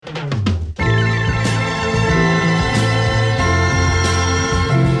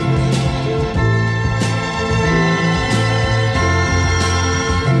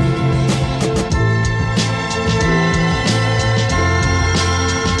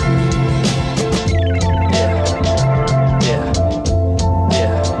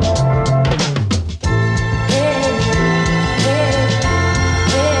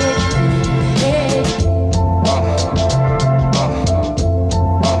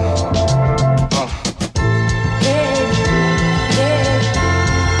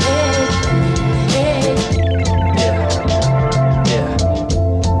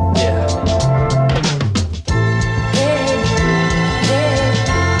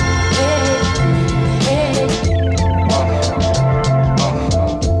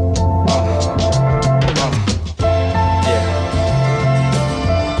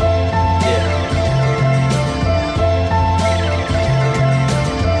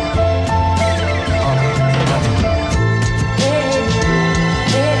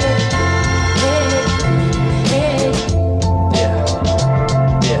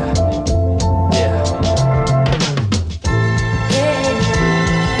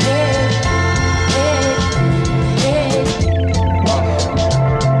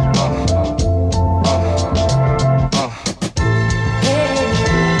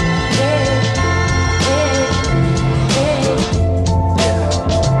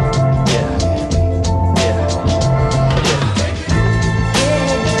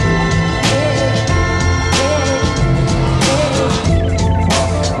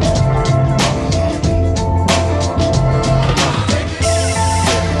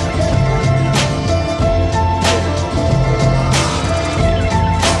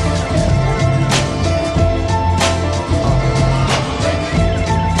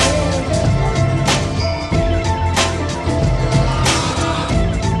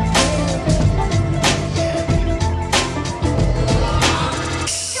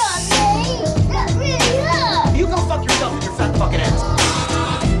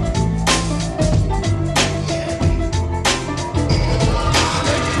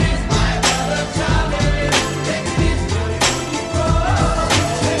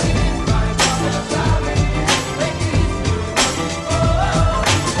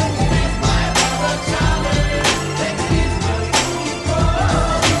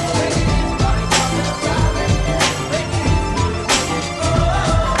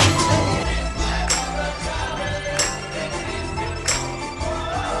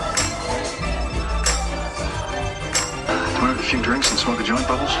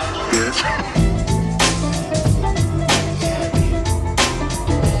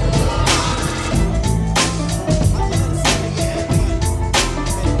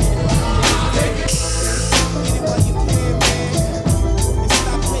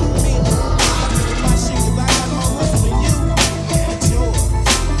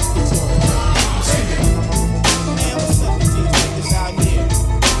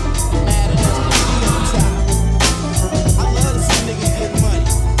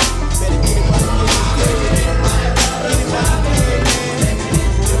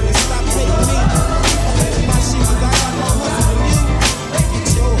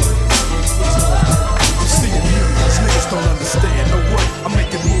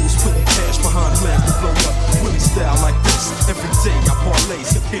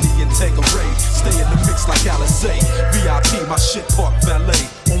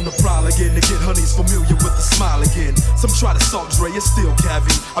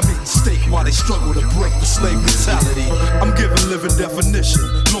I'm eating steak while they struggle to break the slave mentality. I'm giving living definition.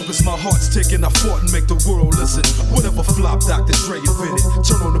 Long as my heart's ticking, I fought and make the world listen. Whatever flop Dr. Dre invented.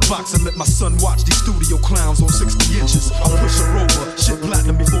 Turn on the box and let my son watch these studio clowns on 60 inches. I push her over, shit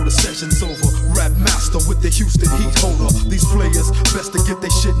platinum before the session's over. Rap master with the Houston heat holder. These players best to get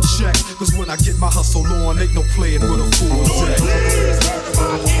their shit in check. Cause when I get my hustle on, ain't no playing with a full deck. Please murder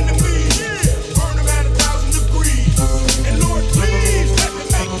my enemies, burn them at 1,000 degrees. And Lord, please let me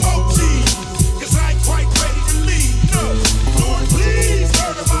make more tea, cause I ain't quite ready to leave. No, Lord, please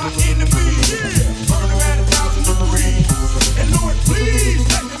murder my enemies, burn them at 1,000 degrees. And Lord, please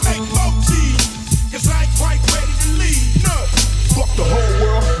let me make more tea, cause I ain't quite ready to leave. No. Fuck the whole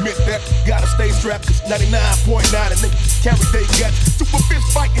world, admit that. Gotta stay strapped, cause 99.9 of niggas carry they guts. Super fist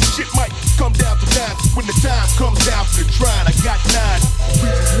fighting shit might come down to dime. When the time comes down for the trying, I got 9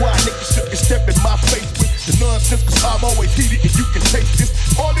 reasons why niggas shouldn't step in my face with the nonsense, cause I'm always heated and you can taste this.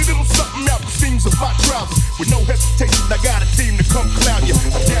 All these little something out the seams of my trousers. With no hesitation, I got a team to come clown you,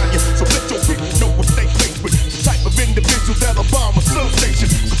 I down you. So let your people know what they face with. The type of individual that'll bomb a substation.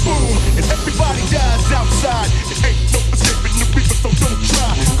 Boom, and everybody dies outside. It ain't no escaping the reaper, so don't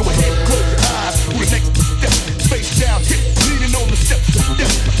try. Go ahead, close your eyes. Who the next step? Face down, hit, leaning on the steps of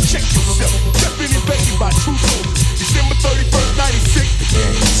death. Check yourself. Definitely invaded by true soldiers. December 31st, 96. The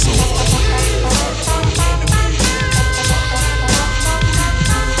game is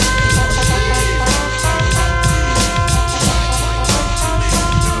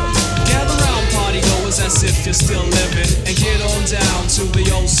Gather round, party goers, as if you're still living, and get on down to the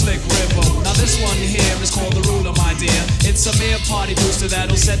old slick river. Now this one here is called the Ruler, my dear. It's a mere party booster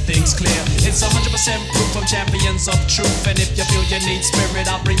that'll set things clear. It's 100% proof from champions of truth. And if you feel you need spirit,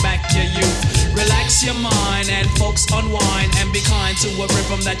 I'll bring back your youth. Relax your mind and folks unwind, and be kind to a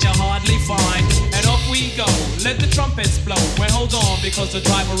rhythm that you hardly find. And off we go, let the trumpets blow. Well, hold on, because the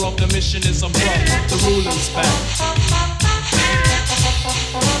driver of the mission is a bro. The ruler's back.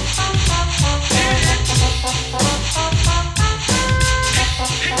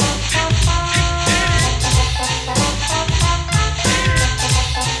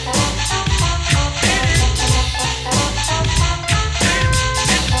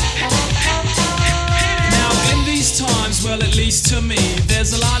 Well, at least to me,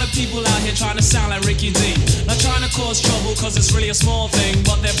 there's a lot of people out here trying to sound like Ricky D. Not trying to cause trouble, cause it's really a small thing,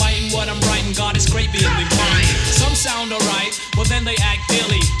 but they're biting what I'm writing. God is great being the king. Some sound alright, but then they act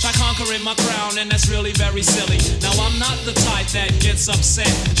illy. Try conquering my crown, and that's really very silly. Now I'm not the type that gets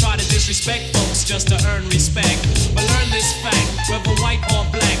upset and try to disrespect folks just to earn respect. But learn this fact, whether white or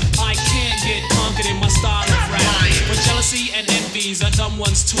black, I can't get conquered in my style of rap. But jealousy and envy's are dumb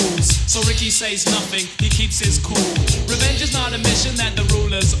one's tools. So Ricky says nothing, he keeps his cool. Revenge is not a mission that the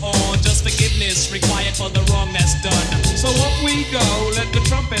ruler's on, just forgiveness required for the wrong that's done. So up we go, let the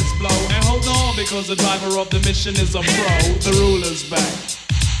trumpets blow, and hold on, because the driver of the mission is a pro. The ruler's back.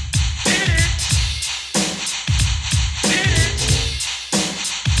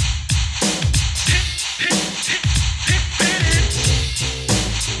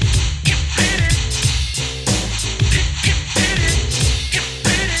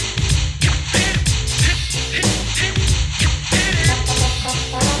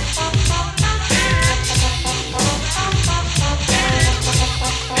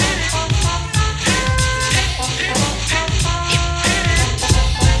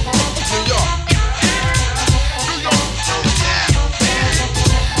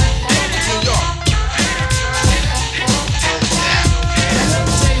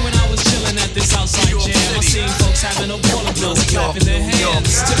 Clapping their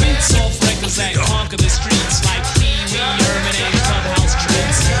hands to beat soft records that conquer the streets like Pee-wee, Herman, and clubhouse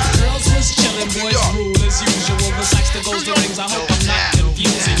treats. Girls was chillin', boys rule as usual. The sax that goes to rings, I hope I'm not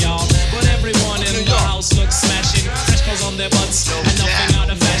confusing y'all. But everyone in the house looks smashing, fresh clothes on their butts and nothing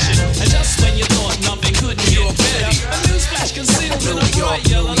out of fashion. And just when you thought nothing could get better, a newsflash concealed in a bright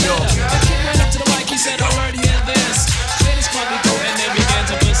yellow letter. A kid ran up to the mic, he said, "Alert, hear this." Cleared his clubby coat and they began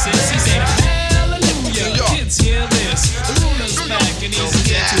to persist. He said, "Hallelujah, kids hear this. The ruler's back and he's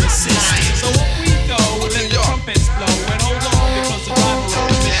here to assist." So up we go, let the trumpets blow, and hold on, because the driver of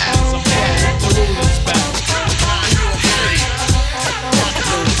the mission is a pro. The ruler's back.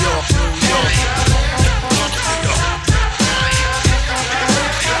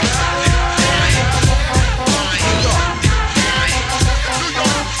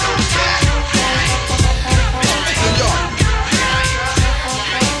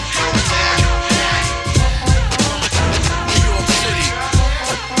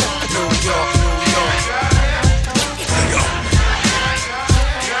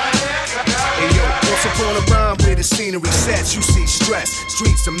 Scenery sets, you see stress.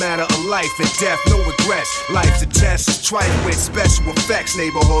 Streets a matter of life and death, no regrets. Life's a test, it's trite with special effects.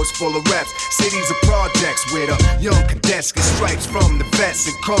 Neighborhoods full of reps, cities of projects where the young cadets get stripes from the vets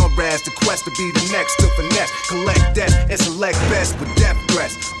and comrades. The quest to be the next to finesse, collect debt and select best with death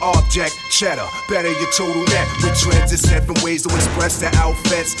threats. Object, cheddar, better your total net. With trends and 7 ways to express their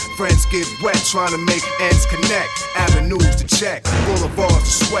outfits. Friends get wet trying to make ends connect. Avenues to check, boulevards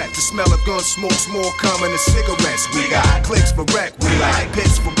to sweat. The smell of gun smoke's more common than cigarettes. We got clicks for wreck, we like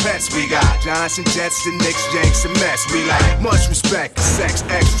pits for pets. We got Johnson Jets, the Knicks, Yanks, and Mets. We like much respect, sex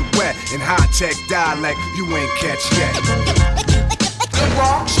extra wet. In high-tech dialect you ain't catch yet. Good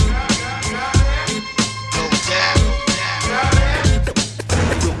walk.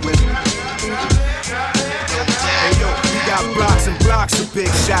 Blocks and blocks of big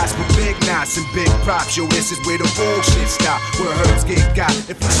shots with big knots and big props. Yo, this is where the bullshit stop, where herbs get got.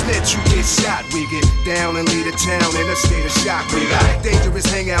 If you snitch, you get shot. We get down and lead a town in a state of shock. We got dangerous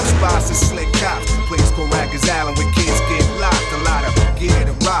hangout spots and slick cops. Place called Rikers Island where kids get locked. A lot of gear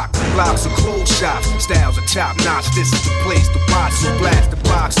to rock. Blocks of clothes shops. Styles are top notch. This is the place to watch. So blast the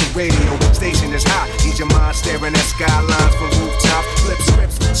box. The radio station is hot. Need your mind staring at skylines from rooftops. Flip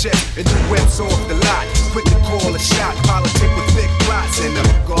scripts for chips and new whips off the lot. Quick to call a shot. Politic with thick plots and the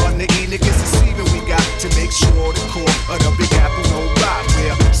Garden of Eden gets deceiving. We got to make sure the core of the Big Apple don't rot.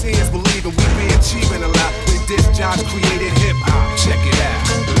 Where seeing believing we be achieving a lot. With this jobs created hip hop. Check it out.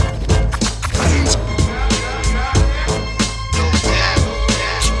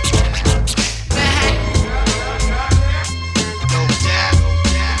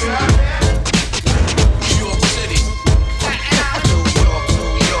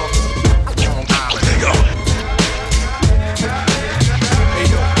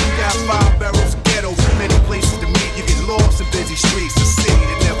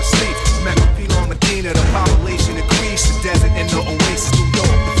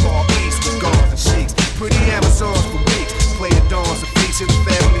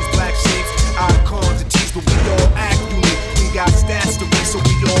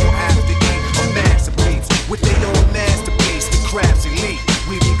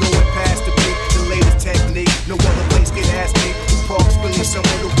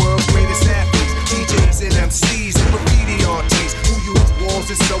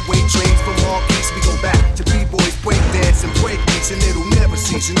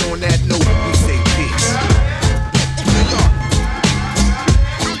 On that note, we say peace.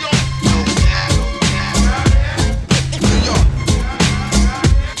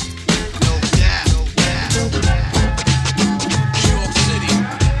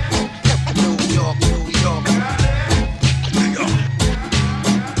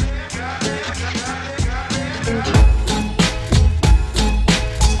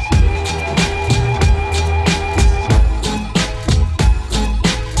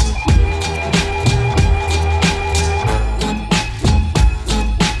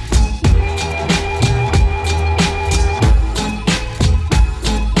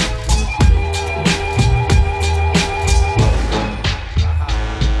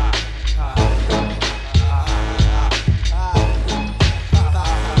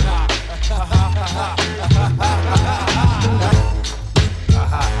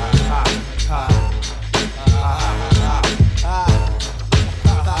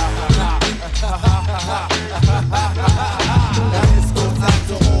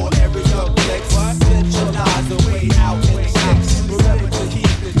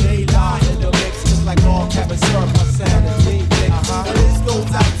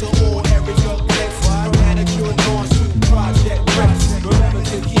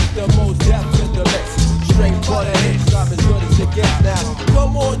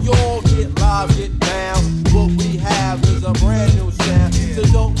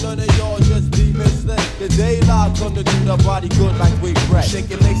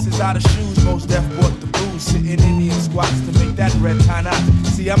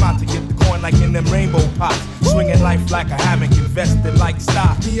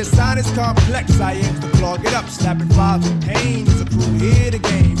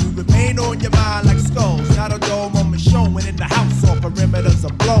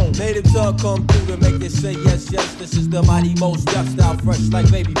 Like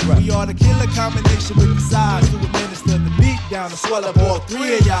baby breath. We are the killer combination with the size to administer the beat down to swell up all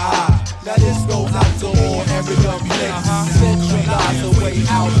 3 of your eyes. Now this goes out to all every young nigga. Centralize the way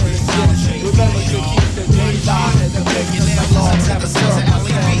out in the city. Remember to keep the daylight and the making it long never serve my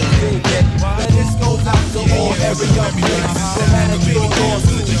standard. Now this goes out to all every young nigga. The manager goes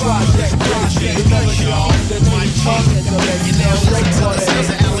to the project. Remember to keep the daylight and the making it break for the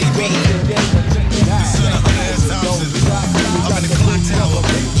hate. I'm in the clock tower.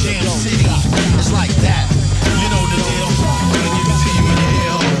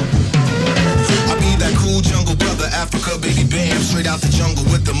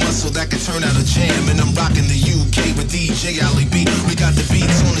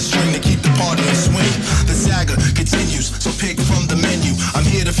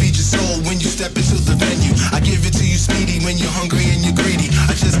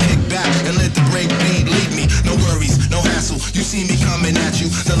 coming at you.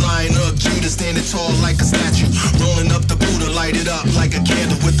 The Lion of Judah standing tall like a statue. Rolling up the Buddha, light it up like a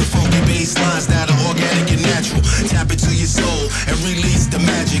candle with the funky bass lines that are organic and natural. Tap into your soul and release the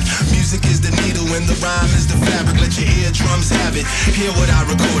magic. Music is the needle and the rhyme is the fabric. Let your eardrums have it. Hear what I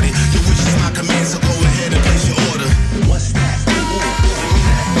recorded. Your wish is my command, so go ahead and place your order. What's that?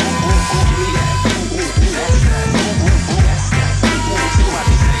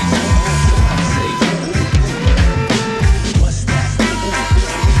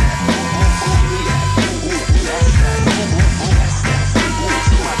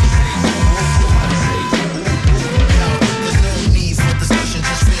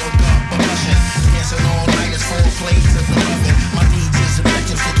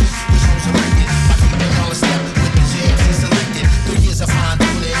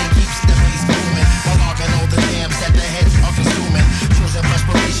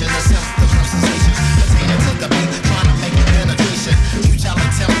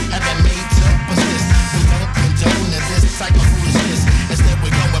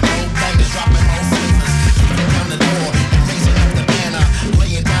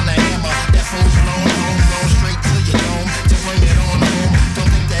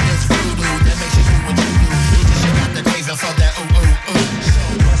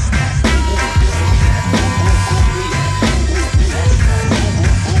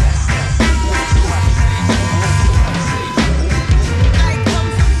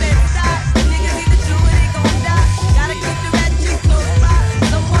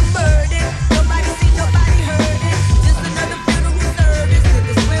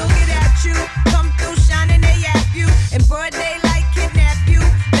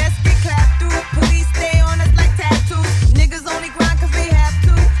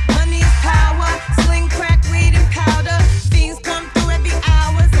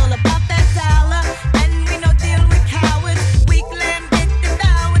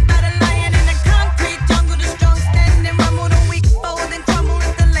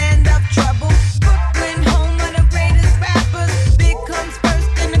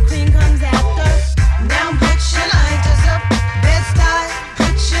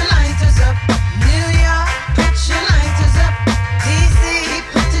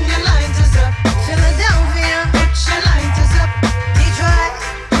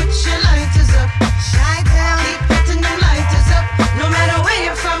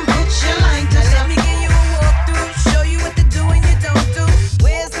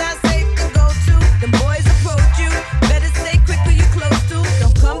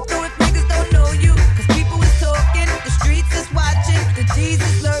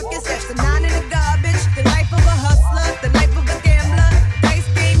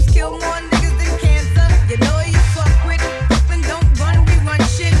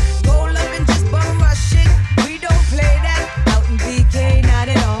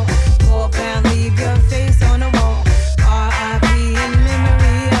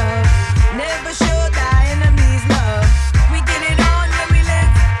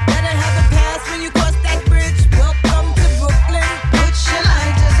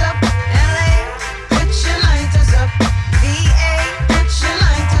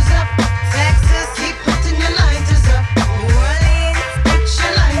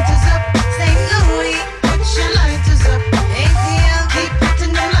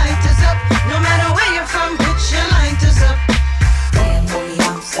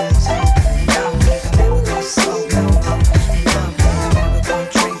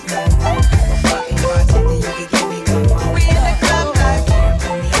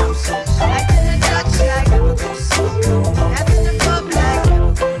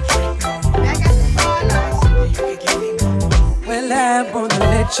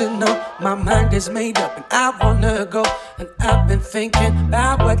 you know my mind is made up and I wanna go. And I've been thinking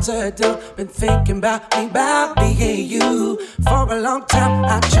about what to do. Been thinking about me, about being you. For a long time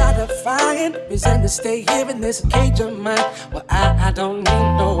I try to find reason to stay here in this cage of mine. Well, I don't need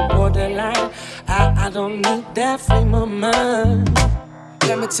no borderline. I don't need that frame of mind.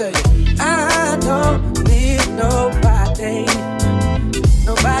 Let me tell you, I don't need nobody.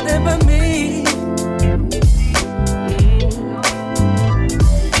 Nobody but me.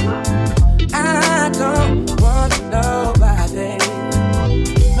 I don't want nobody.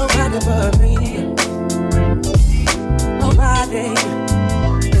 Nobody but me. Nobody.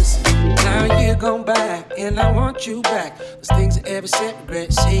 Listen, now you're gone by and I want you back. Those things I ever said,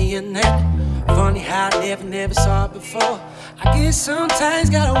 regret seeing that. Funny how I never saw it before. I guess sometimes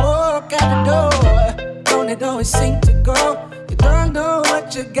gotta walk out the door. Don't always seem to go. You don't know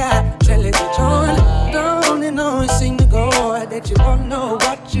what you got till it's gone. Don't it always seem to go that you don't know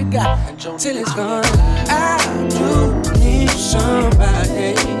what you got till it's gone. I do need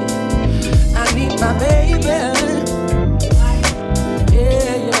somebody. I need my baby.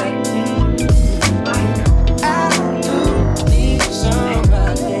 Yeah, yeah. I do need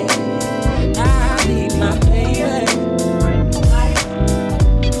somebody. I need my baby.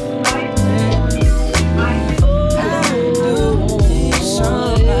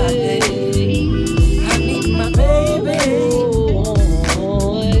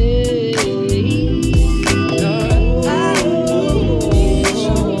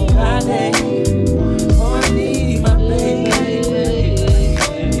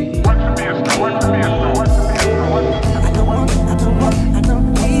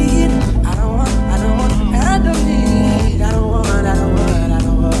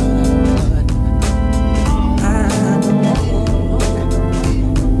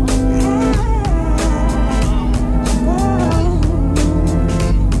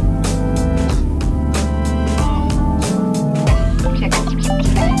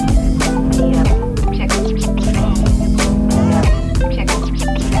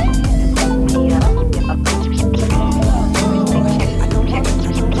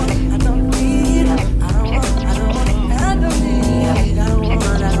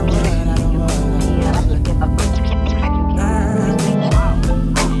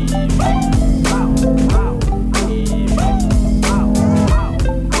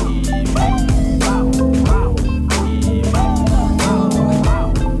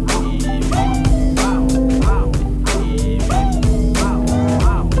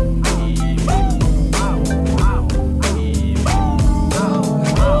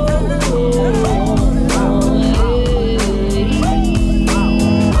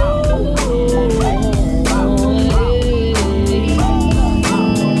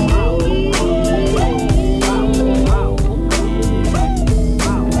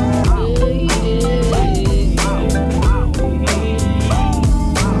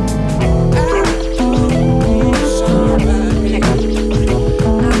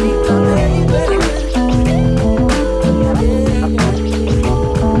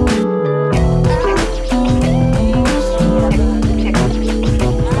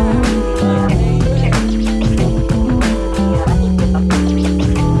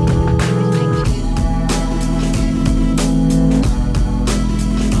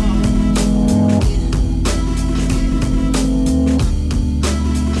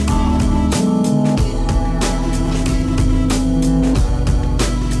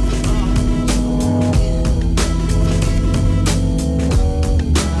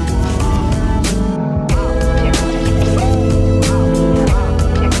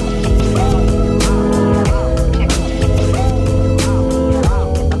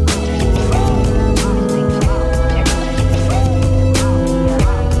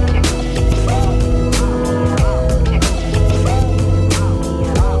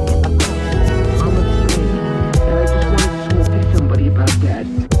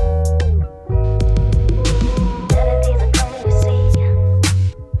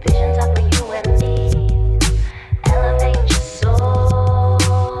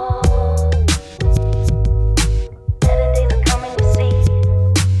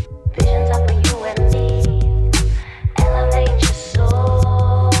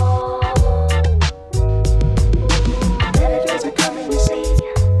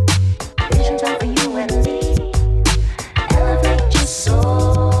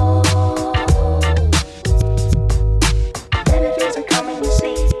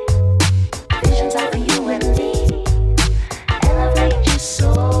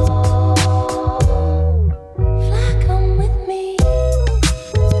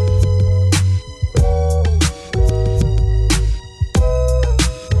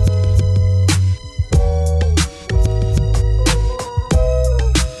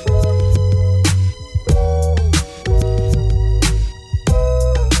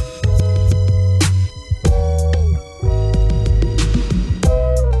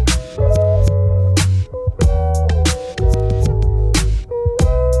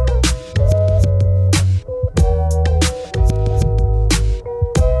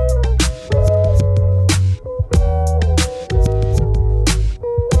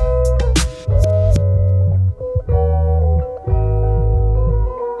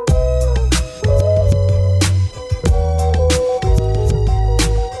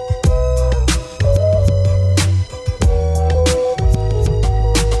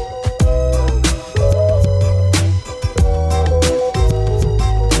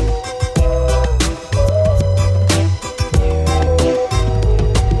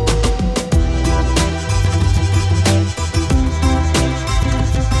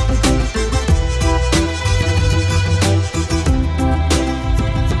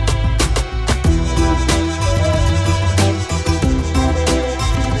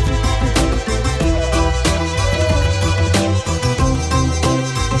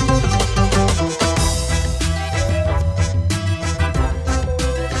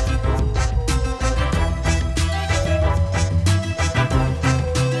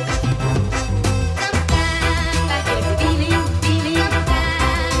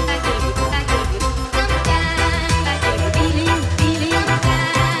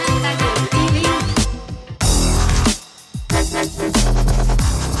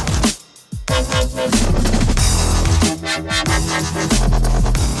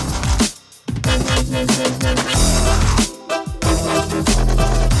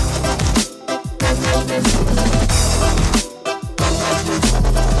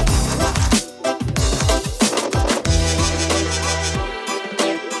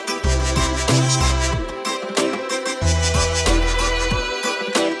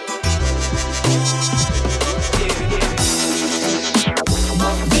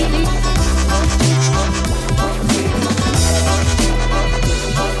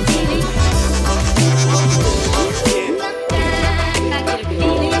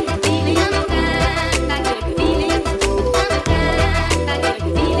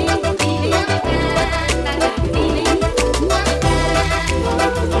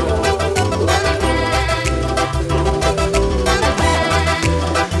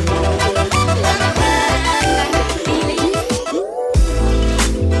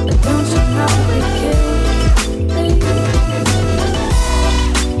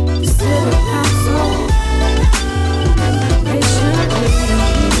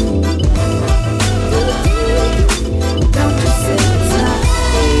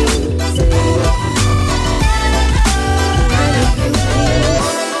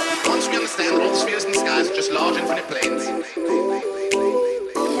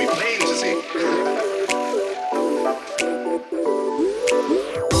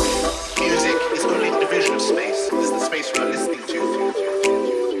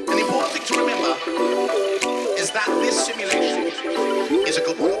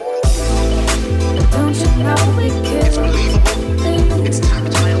 Don't you know we kill? It's believable. It's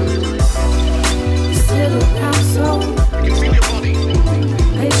tactile. Sit around so You can feel your body.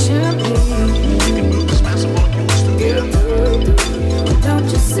 patiently. This massive molecules together. Don't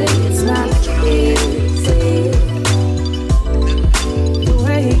you see it's not easy? The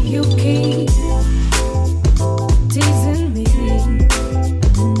way you keep teasing me.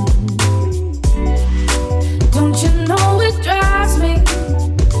 Don't you know it drives me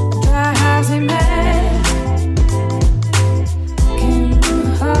mad? Can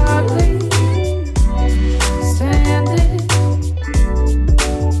hardly stand it.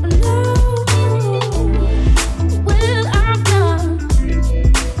 No, when I'm done,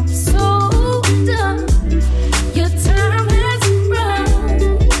 so done. Your time has run.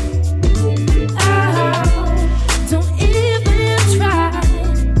 Don't even try.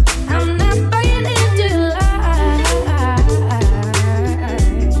 I'm not buying into lies.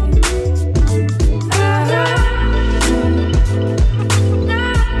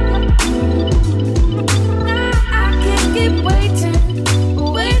 I can't keep waiting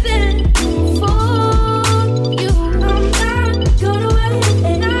for you. I'm not gonna wait.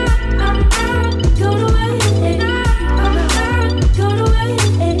 I'm not gonna wait. I'm not gonna wait.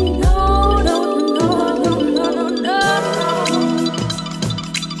 No, no, no, no, no, no, no.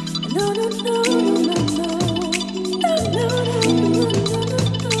 No, no, no, no,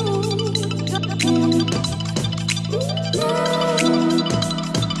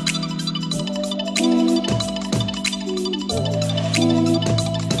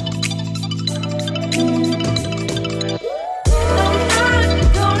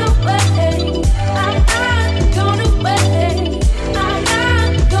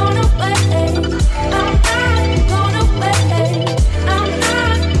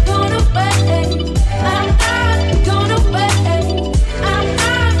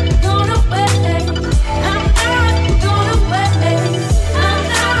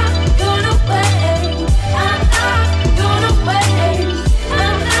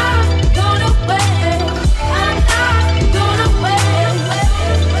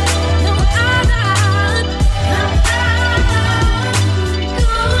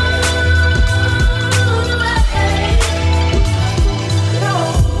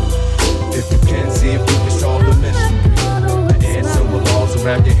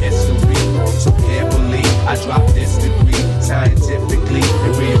 Around your history, so carefully I drop this degree, scientifically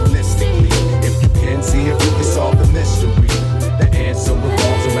and realistically. If you can see, if you can solve the mystery, the answer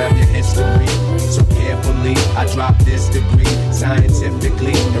revolves around your history. So carefully I drop this degree,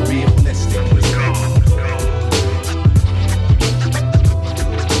 scientifically and realistically.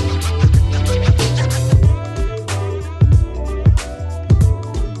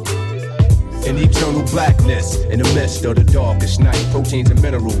 In eternal blackness, in the midst of the darkest night, proteins and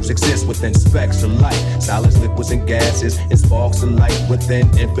minerals exist within specks of light. Solids, liquids, and gases, and sparks of light within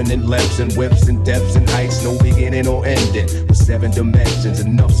infinite lengths and widths and depths and heights. No beginning or ending, with 7 dimensions,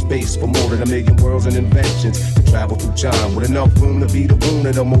 enough space for more than 1,000,000 worlds and inventions to travel through time, with enough room to be the wound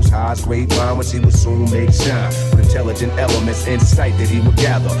of the Most High's great mind, which He will soon make shine. With intelligent elements, insight that He will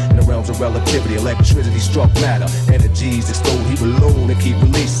gather in the realms of relativity. Electricity struck matter, energies explode. He will load and keep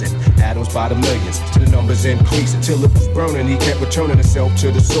releasing atoms by the millions, to the numbers increase until it was burning. He kept returning himself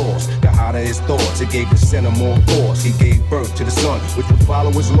to the source. The hotter his thoughts, it gave the center more force. He gave birth to the sun, which would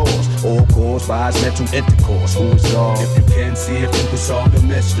follow his laws, all caused by his mental intercourse. Who is God? If you can see, if you can solve the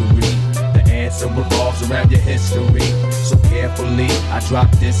mystery, the answer revolves around your history. So carefully I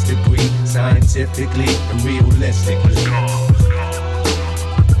drop this degree, scientifically and realistically.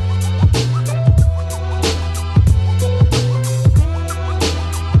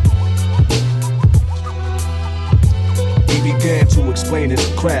 Began to explain his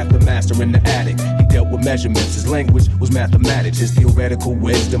craft, the master in the attic. He dealt with measurements, his language was mathematics. His theoretical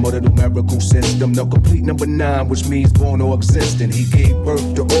wisdom of the numerical system, the complete number 9, which means born or existent. He gave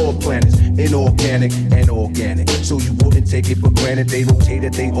birth to all planets, inorganic and organic. So you wouldn't take it for granted, they rotate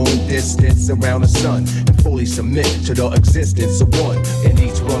at their own distance around the sun and fully submit to the existence of one. And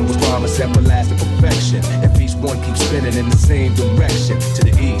each one was promised everlasting perfection. If each one keeps spinning in the same direction to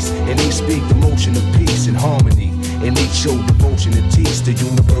the east, and each speak the motion of peace and harmony. And each show devotion and teach the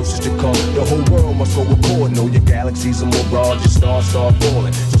universe is to come. The whole world must go according. Know your galaxies are more broad, your stars start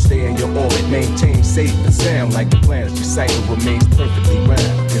falling. So stay in your orbit, maintain safe and sound. Like the planets, your cycle remains perfectly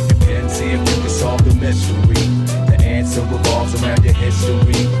round. If you can see, if you can solve the mystery, the answer revolves around your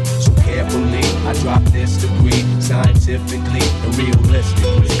history. So carefully, I drop this degree, scientifically and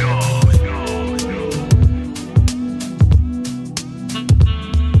realistically.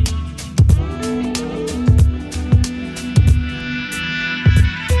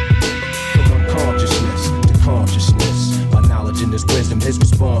 in his wisdom, his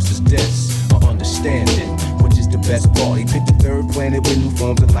response is this: understanding, which is the best part. He picked the third planet where new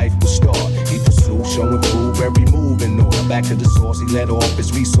forms of life will start. He pursued, show and prove every move in order. Back to the source, he let off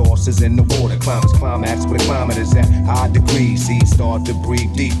his resources in the water. Climb his climax where the climate is at high degrees. Seeds start to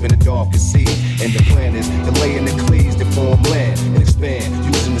breathe deep in the darkest sea. And the plan is to lay in the cleaves to form land and expand,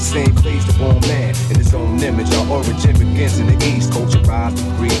 using the same clays to form man in his own image. Our origin begins in the east. Culture rise to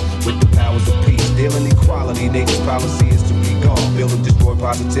breathe with the powers of peace. Dealing equality, nature's policy is to be gone. Build and destroy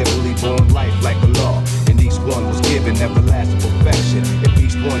positively, born life like a law. And each one was given everlasting perfection. If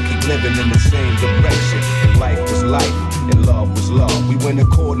each one keep living in the same direction, and life was life, and love was love. We went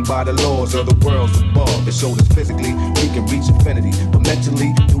according by the laws of the worlds above. It showed us physically we can reach infinity, but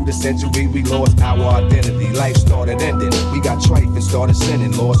mentally through the century we lost our identity. Life started ending, we got trife and started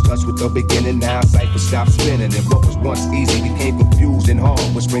sinning. Lost touch with the beginning, now cypher stopped spinning. And what was once easy became confused and hard,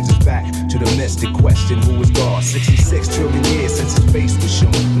 which brings us back to the mystic question: who is God? 66 trillion years since his face was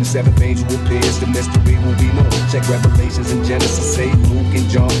shown. When the seventh angel appears, the mystery will be known. Check Revelations and Genesis, say Luke and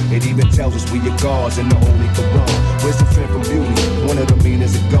John. It even tells us we are gods in the Holy Quran. Wisdom, strength, and beauty, one of the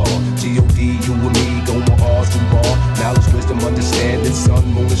meanings of God. G-O-D, you and me, go on R's to bar. Knowledge, wisdom, understanding, sun,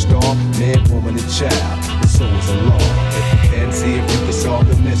 moon, and star. Man, woman, and child, the soul's a law. If you can see, if you can solve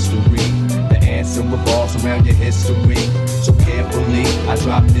the mystery, the answer revolves around your history. So carefully, I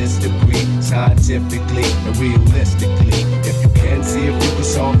drop this debris, scientifically and realistically. If you can see, if you can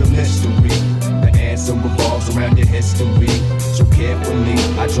solve the mystery, the answer revolves around your history. So carefully,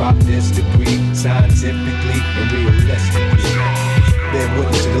 I drop this debris, scientifically and realistically. Bear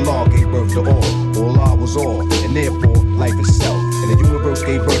witness to the law gave birth to all law was all, and therefore life itself. And the universe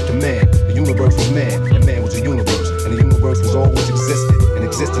gave birth to man, the universe was man, and man was the universe. And the universe was always existed, and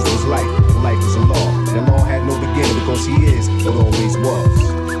existence was life, and life was a law. And the law had no beginning because he is what always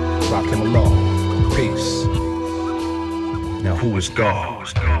was. Rock him a law. Peace. Now who is God?